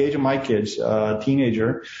the age of my kids, a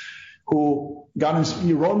teenager, who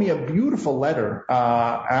he wrote me a beautiful letter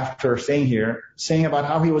after staying here, saying about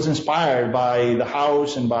how he was inspired by the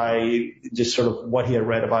house and by just sort of what he had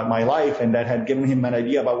read about my life, and that had given him an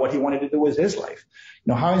idea about what he wanted to do with his life.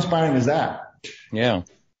 How inspiring is that? Yeah.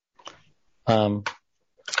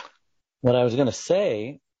 What I was going to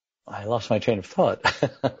say, I lost my train of thought.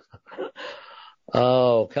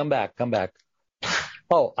 Oh, come back.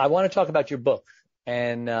 Oh, I want to talk about your book.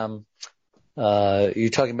 And you're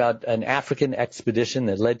talking about an African expedition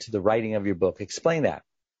that led to the writing of your book. Explain that.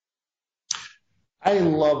 I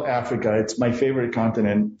love Africa. It's my favorite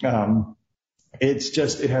continent.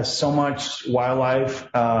 It has so much wildlife.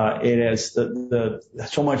 It has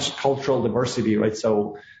so much cultural diversity, right?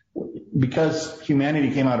 So because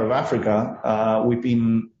humanity came out of Africa, we've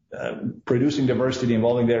been producing diversity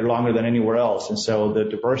involving there longer than anywhere else. And so the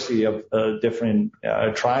diversity of different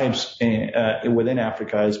tribes within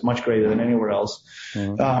Africa is much greater than anywhere else.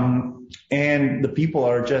 Mm-hmm. And the people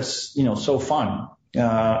are just, so fun.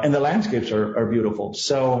 And the landscapes are beautiful.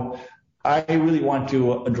 So I really want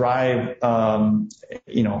to drive, a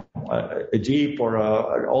Jeep or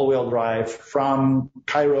an all-wheel drive from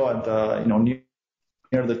Cairo at New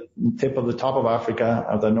near the tip of the top of Africa,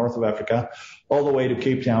 of the north of Africa, all the way to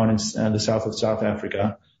Cape Town in the south of South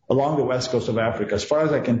Africa, along the west coast of Africa. As far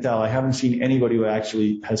as I can tell, I haven't seen anybody who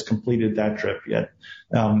actually has completed that trip yet.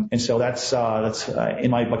 And so that's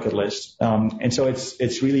in my bucket list. And so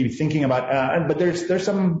it's really thinking about, but there's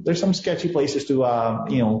some sketchy places to,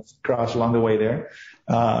 cross along the way there.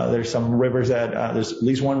 There's some rivers there's at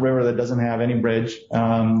least one river that doesn't have any bridge.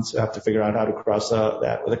 So I have to figure out how to cross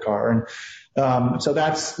that with a car. And so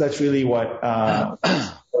that's really what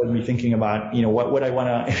me thinking about, what would I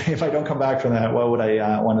want to, if I don't come back from that, what would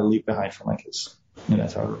I want to leave behind for my kids?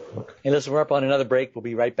 That's how it look. Hey, listen, we're up on another break. We'll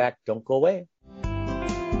be right back. Don't go away.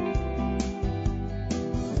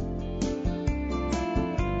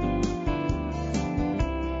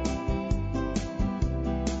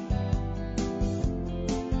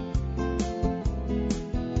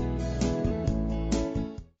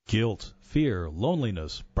 Guilt, fear,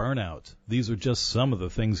 loneliness, burnout. These are just some of the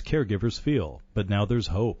things caregivers feel. But now there's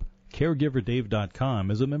hope.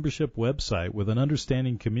 CaregiverDave.com is a membership website with an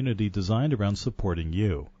understanding community designed around supporting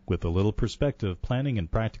you. With a little perspective, planning,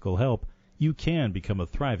 and practical help, you can become a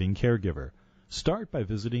thriving caregiver. Start by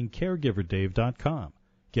visiting CaregiverDave.com.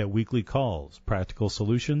 Get weekly calls, practical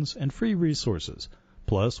solutions, and free resources.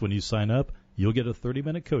 Plus, when you sign up, you'll get a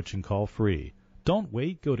 30-minute coaching call free. Don't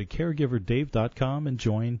wait. Go to CaregiverDave.com and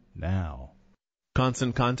join now.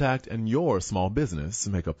 Constant Contact and your small business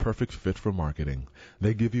make a perfect fit for marketing.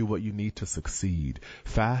 They give you what you need to succeed.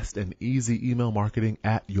 Fast and easy email marketing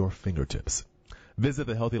at your fingertips. Visit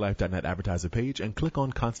the HealthyLife.net advertiser page and click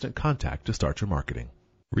on Constant Contact to start your marketing.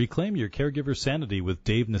 Reclaim your caregiver sanity with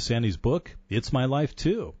Dave Nassani's book, It's My Life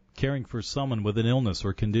Too. Caring for someone with an illness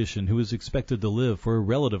or condition who is expected to live for a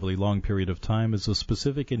relatively long period of time is a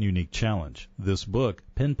specific and unique challenge. This book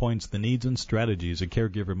pinpoints the needs and strategies a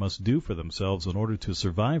caregiver must do for themselves in order to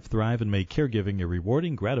survive, thrive, and make caregiving a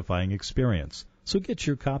rewarding, gratifying experience. So get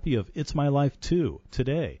your copy of It's My Life Too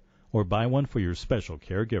today, or buy one for your special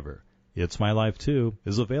caregiver. It's My Life Too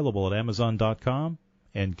is available at Amazon.com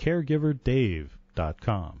and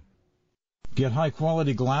CaregiverDave.com. Get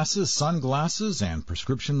high-quality glasses, sunglasses, and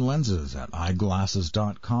prescription lenses at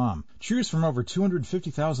eyeglasses.com. Choose from over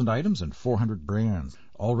 250,000 items and 400 brands.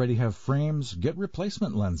 Already have frames? Get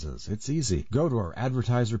replacement lenses. It's easy. Go to our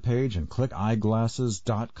advertiser page and click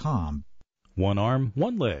eyeglasses.com. One Arm,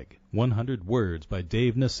 One Leg, 100 Words by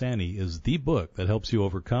Dave Nassani is the book that helps you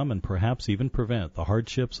overcome and perhaps even prevent the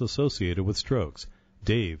hardships associated with strokes.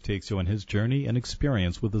 Dave takes you on his journey and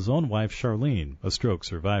experience with his own wife, Charlene, a stroke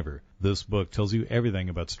survivor. This book tells you everything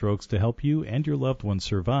about strokes to help you and your loved ones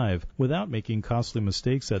survive without making costly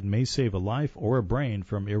mistakes that may save a life or a brain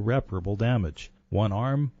from irreparable damage. One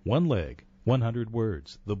Arm, One Leg, 100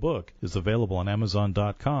 Words. The book is available on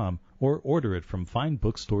Amazon.com or order it from fine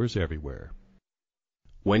bookstores everywhere.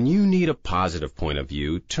 When you need a positive point of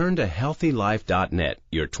view, turn to HealthyLife.net,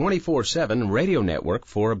 your 24/7 radio network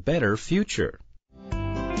for a better future.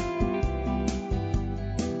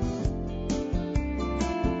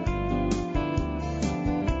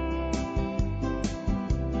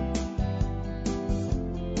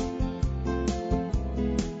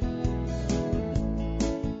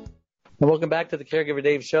 And welcome back to the Caregiver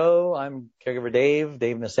Dave Show. I'm Caregiver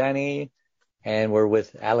Dave Nassani, and we're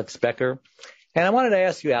with Alex Becker. And I wanted to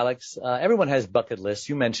ask you, Alex, everyone has bucket lists.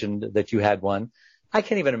 You mentioned that you had one. I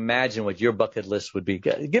can't even imagine what your bucket list would be.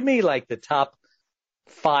 Give me like the top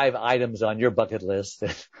 5 items on your bucket list,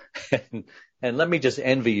 and let me just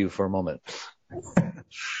envy you for a moment.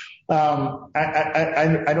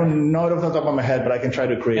 I don't know it off the top of my head, but I can try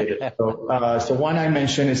to create it. So one I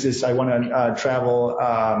mentioned is this: I want to travel,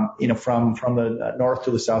 from the north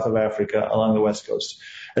to the south of Africa along the west coast.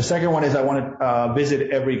 The second one is I want to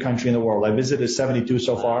visit every country in the world. I visited 72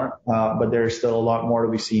 so far, but there's still a lot more to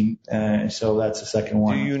be seen. So that's the second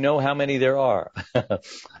one. Do you know how many there are?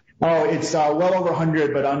 Oh, it's well over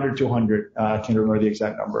 100, but under 200. I can't remember the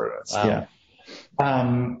exact number. Wow. Yeah.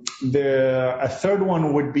 A third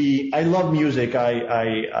one would be, I love music.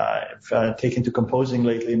 I've taken to composing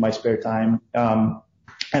lately in my spare time.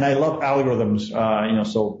 And I love algorithms.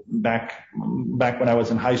 So back when I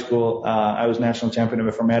was in high school, I was National Champion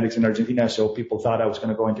of Informatics in Argentina. So people thought I was going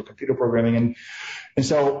to go into computer programming. And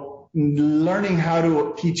so learning how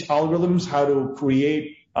to teach algorithms, how to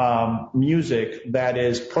create music that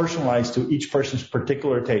is personalized to each person's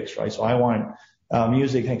particular taste, right? So I want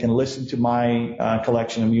music. I can listen to my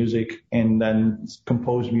collection of music and then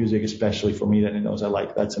compose music, especially for me that it knows I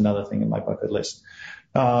like. That's another thing in my bucket list.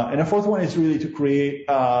 And the fourth one is really to create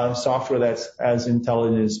software that's as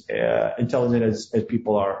intelligent as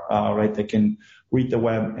people are, right? That can read the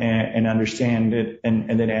web and understand it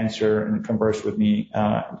and then answer and converse with me,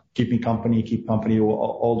 keep company with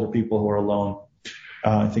older people who are alone.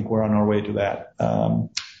 I think we're on our way to that.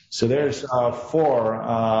 So there's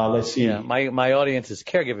 4. Let's see. Yeah, my audience is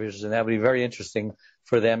caregivers, and that would be very interesting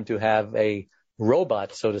for them to have a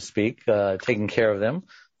robot, so to speak, taking care of them,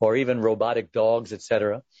 or even robotic dogs,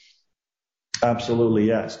 etc. Absolutely,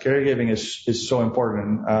 yes. Caregiving is so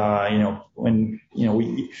important.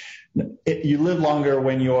 You live longer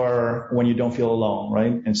when you don't feel alone,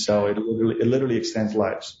 right? And so it literally extends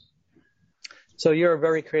lives. So you're a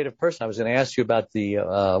very creative person. I was going to ask you about the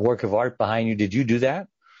work of art behind you. Did you do that?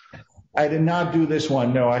 I did not do this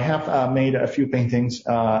one. No, I have made a few paintings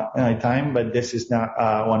in my time, but this is not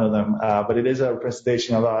one of them. But it is a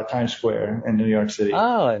presentation of Times Square in New York City.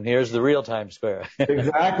 Oh, and here's the real Times Square.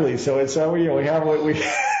 Exactly. So it's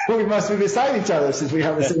we must be beside each other since we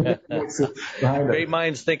have the same behind us. Great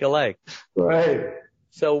minds think alike. Right.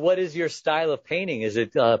 So what is your style of painting? Is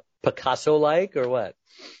it Picasso-like or what?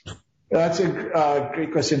 That's a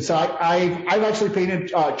great question. So I've actually painted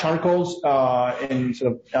charcoals in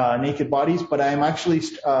sort of naked bodies, but I'm actually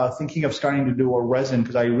thinking of starting to do a resin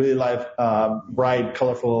because I really like bright,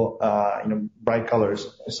 colorful, bright colors.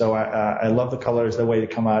 So I love the colors, the way they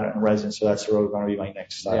come out in resin. So that's really going to be my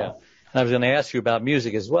next style. Yeah. And I was going to ask you about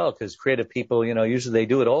music as well, because creative people, usually they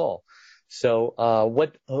do it all. So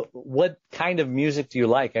what kind of music do you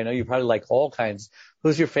like? I know you probably like all kinds.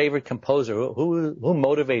 Who's your favorite composer? Who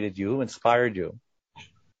motivated you? Who inspired you?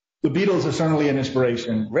 The Beatles are certainly an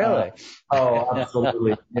inspiration. Really?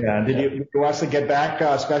 Absolutely. Yeah. Did you watch the Get Back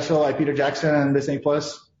special like Peter Jackson on Disney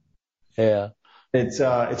Plus? Yeah. It's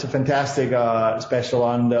a fantastic special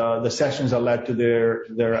on the sessions that led to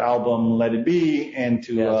their album Let It Be and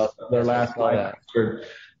to their last live concert.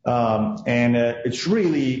 And it's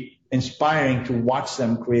really inspiring to watch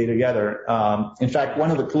them create together. In fact, one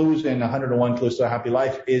of the clues in 101 Clues to a Happy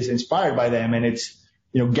Life is inspired by them, and it's,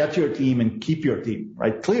 get your team and keep your team,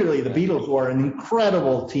 right? Clearly, the Beatles were an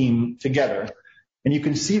incredible team together, and you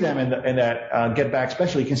can see them in that Get Back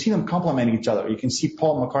special. You can see them complementing each other. You can see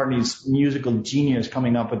Paul McCartney's musical genius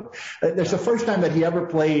coming up with. There's the first time that he ever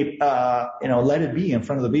played, Let It Be in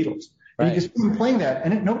front of the Beatles. Right. And you can see him playing that,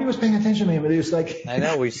 and nobody was paying attention to him. But he was like, I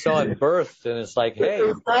know, we saw it birthed, and it's like, hey,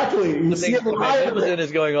 exactly. You see something magnificent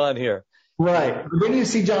is going on here. Right. But then you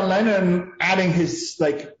see John Lennon adding his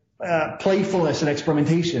playfulness and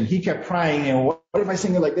experimentation. He kept trying, what if I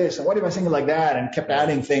sing it like this, and what if I sing it like that, and kept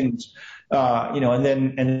adding things, and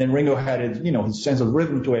then Ringo had his sense of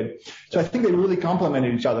rhythm to it. So I think they really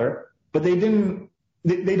complemented each other, but they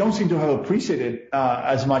don't seem to have appreciated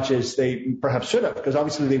as much as they perhaps should have, because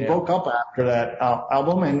obviously they broke up after that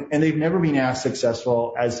album, and they've never been as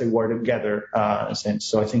successful as they were together since.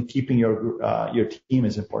 So I think keeping your team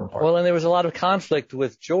is an important part. Well, and there was a lot of conflict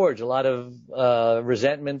with George, a lot of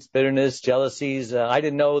resentments, bitterness, jealousies. I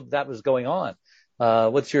didn't know that was going on.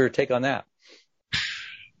 What's your take on that?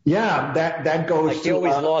 Yeah, that goes. Like he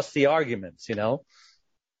always lost the arguments,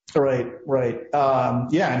 Right.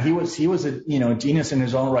 And he was a genius in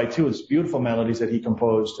his own right too. It's beautiful melodies that he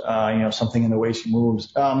composed. Something in the way she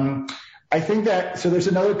moves. I think that so. There's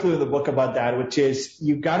another clue in the book about that, which is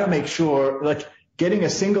you got to make sure, like, getting a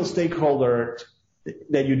single stakeholder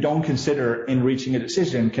that you don't consider in reaching a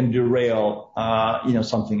decision can derail,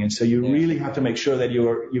 something. And so you really have to make sure that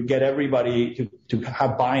you get everybody to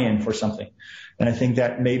have buy-in for something. And I think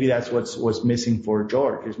that maybe that's what's missing for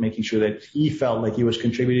George, is making sure that he felt like he was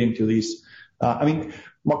contributing to these.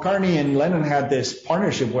 McCartney and Lennon had this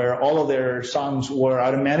partnership where all of their songs were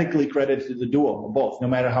automatically credited to the duo, both, no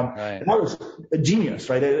matter how. Right. That was a genius,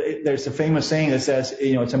 right? There's a famous saying that says,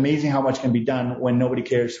 it's amazing how much can be done when nobody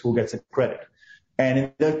cares who gets the credit.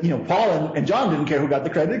 And Paul and John didn't care who got the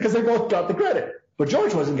credit because they both got the credit. But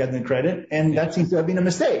George wasn't getting the credit, and that seems to have been a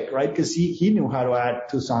mistake, right? Because he knew how to add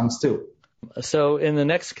two songs too. So in the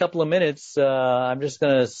next couple of minutes, I'm just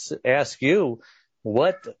going to ask you,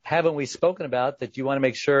 what haven't we spoken about that you want to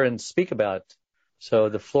make sure and speak about? So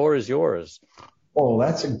the floor is yours. Oh,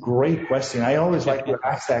 that's a great question. I always like to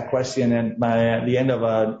ask that question at the end of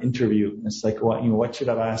an interview. It's like, what should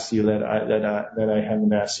I ask you that I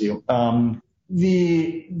haven't asked you?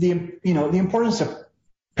 The importance of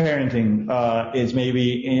parenting is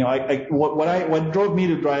maybe, what drove me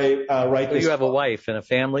to write this. You have a wife and a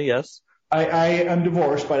family, yes? I am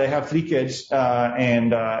divorced, but I have 3 kids,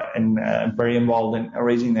 and I'm very involved in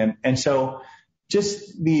raising them. And so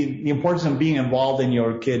just the importance of being involved in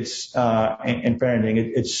your kids and parenting.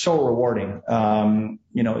 It's so rewarding.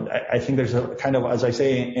 I think there's a kind of, as I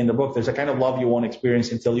say in the book, there's a kind of love you won't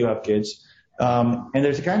experience until you have kids. And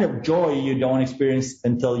there's a kind of joy you don't experience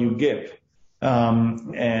until you give.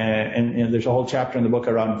 There's a whole chapter in the book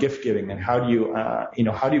around gift giving and how do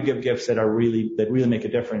you give gifts that really make a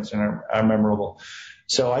difference and are memorable.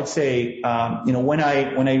 So I'd say, when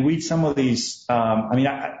I read some of these,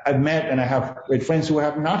 I've met and I have great friends who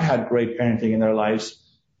have not had great parenting in their lives.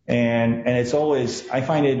 And it's always, I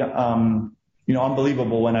find it,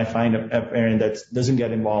 unbelievable when I find a parent that doesn't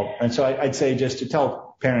get involved. And so I'd say just to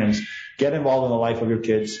tell parents, get involved in the life of your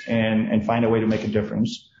kids and find a way to make a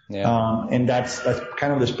difference. Yeah. And that's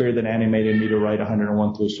kind of the spirit that animated me to write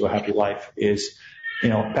 101 Clues to a Happy Life is,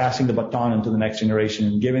 passing the baton into the next generation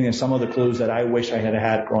and giving them some of the clues that I wish I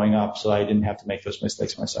had growing up so I didn't have to make those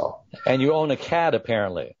mistakes myself. And you own a cat,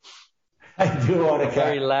 apparently. I do own a cat.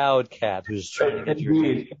 Very loud cat who's trying to get your...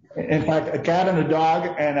 In fact, a cat and a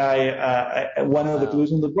dog, and one of the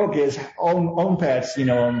clues in the book is own pets,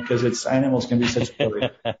 because animals can be such a story.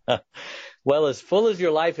 Well, as full as your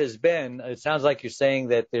life has been, it sounds like you're saying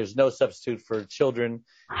that there's no substitute for children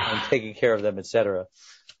and taking care of them, etc.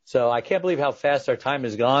 So I can't believe how fast our time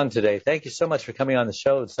has gone today. Thank you so much for coming on the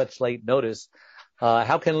show at such late notice.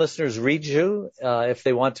 How can listeners reach you if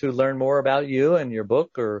they want to learn more about you and your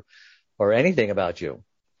book or anything about you?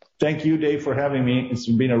 Thank you, Dave, for having me. It's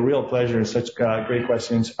been a real pleasure and such great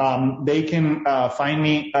questions. They can find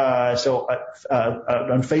me on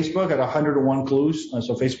Facebook at 101 Clues,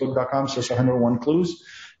 so facebook.com/101 Clues,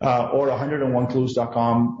 or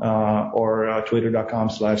 101clues.com or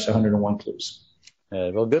twitter.com/101 Clues.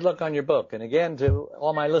 Well, good luck on your book. And again, to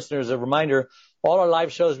all my listeners, a reminder, all our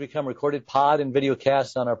live shows become recorded pod and video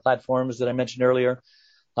casts on our platforms that I mentioned earlier.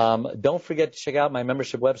 Don't forget to check out my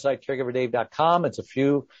membership website, caregiverdave.com.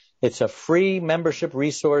 It's a free membership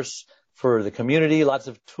resource for the community, lots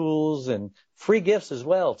of tools and free gifts as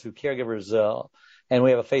well to caregivers. And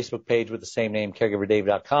we have a Facebook page with the same name,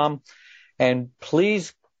 caregiverdave.com. And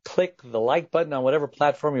please click the like button on whatever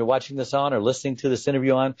platform you're watching this on or listening to this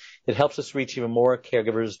interview on. It helps us reach even more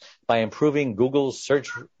caregivers by improving Google's search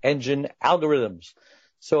engine algorithms.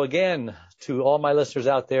 So again, to all my listeners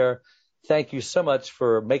out there, thank you so much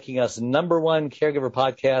for making us #1 caregiver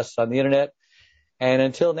podcast on the internet. And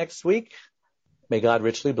until next week, may God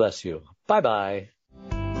richly bless you. Bye-bye.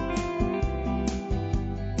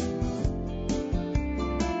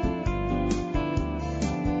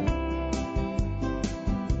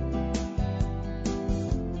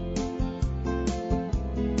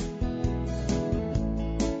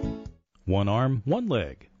 One Arm, One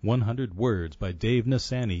Leg, 100 Words by Dave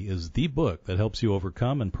Nassani is the book that helps you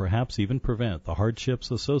overcome and perhaps even prevent the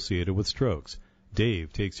hardships associated with strokes.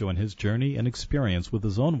 Dave takes you on his journey and experience with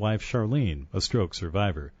his own wife, Charlene, a stroke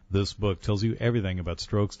survivor. This book tells you everything about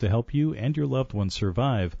strokes to help you and your loved ones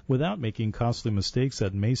survive without making costly mistakes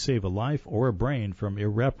that may save a life or a brain from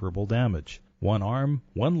irreparable damage. One Arm,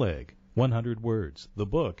 One Leg, 100 Words. The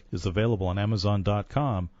book is available on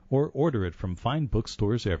Amazon.com or order it from fine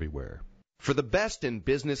bookstores everywhere. For the best in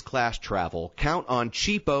business class travel, count on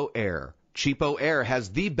Cheapo Air. Cheapo Air has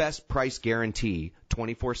the best price guarantee,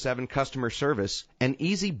 24/7 customer service, and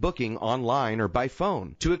easy booking online or by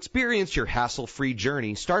phone. To experience your hassle-free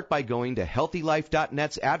journey, start by going to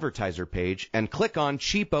HealthyLife.net's advertiser page and click on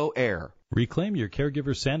Cheapo Air. Reclaim your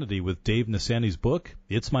caregiver sanity with Dave Nassani's book,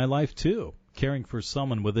 It's My Life Too. Caring for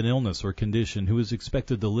someone with an illness or condition who is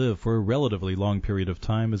expected to live for a relatively long period of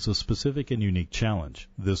time is a specific and unique challenge.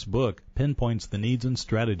 This book pinpoints the needs and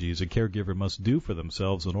strategies a caregiver must do for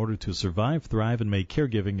themselves in order to survive, thrive, and make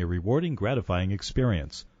caregiving a rewarding, gratifying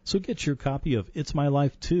experience. So get your copy of It's My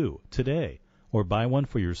Life Too today, or buy one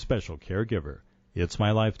for your special caregiver. It's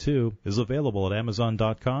My Life Too is available at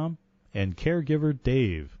Amazon.com and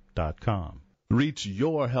CaregiverDave.com. Reach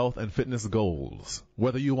your health and fitness goals.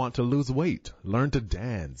 Whether you want to lose weight, learn to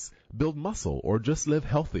dance, build muscle, or just live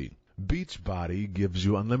healthy, Beachbody gives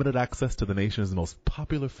you unlimited access to the nation's most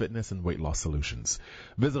popular fitness and weight loss solutions.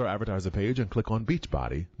 Visit our advertiser page and click on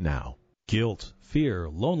Beachbody now. Guilt, fear,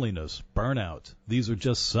 loneliness, burnout. These are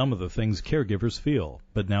just some of the things caregivers feel.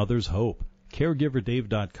 But now there's hope.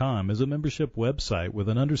 CaregiverDave.com is a membership website with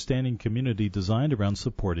an understanding community designed around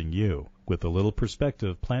supporting you. With a little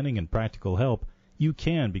perspective, planning, and practical help, you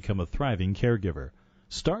can become a thriving caregiver.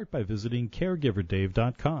 Start by visiting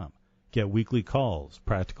CaregiverDave.com. Get weekly calls,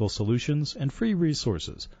 practical solutions, and free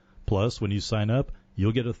resources. Plus, when you sign up,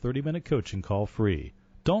 you'll get a 30-minute coaching call free.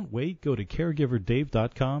 Don't wait. Go to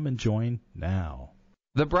CaregiverDave.com and join now.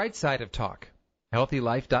 The bright side of talk.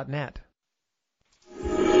 HealthyLife.net.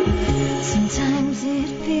 Sometimes Sometimes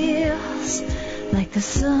it feels like the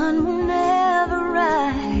sun will never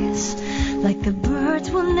rise, like the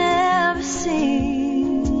birds will never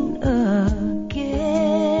sing again.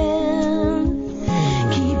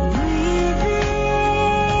 Keep breathing,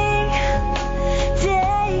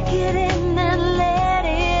 take it in and let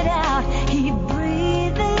it out. Keep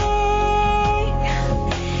breathing,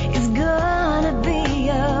 it's gonna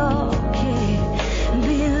be okay.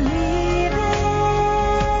 Believe in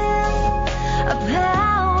a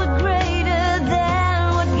power greater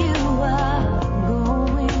than what you are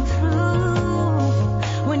going through.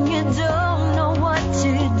 When you don't know what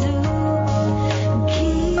to do,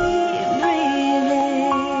 keep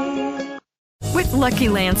breathing. With Lucky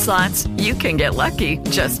Land Slots, you can get lucky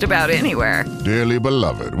just about anywhere. Dearly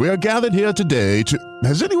beloved, we are gathered here today to...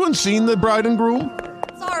 Has anyone seen the bride and groom?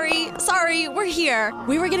 Sorry, we're here.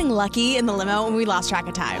 We were getting lucky in the limo and we lost track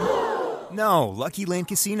of time. No, Lucky Land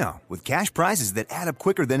Casino, with cash prizes that add up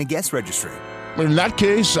quicker than a guest registry. In that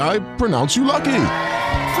case, I pronounce you lucky.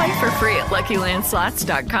 Play for free at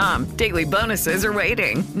LuckyLandSlots.com. Daily bonuses are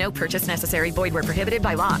waiting. No purchase necessary. Void where prohibited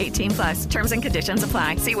by law. 18+. Terms and conditions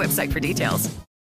apply. See website for details.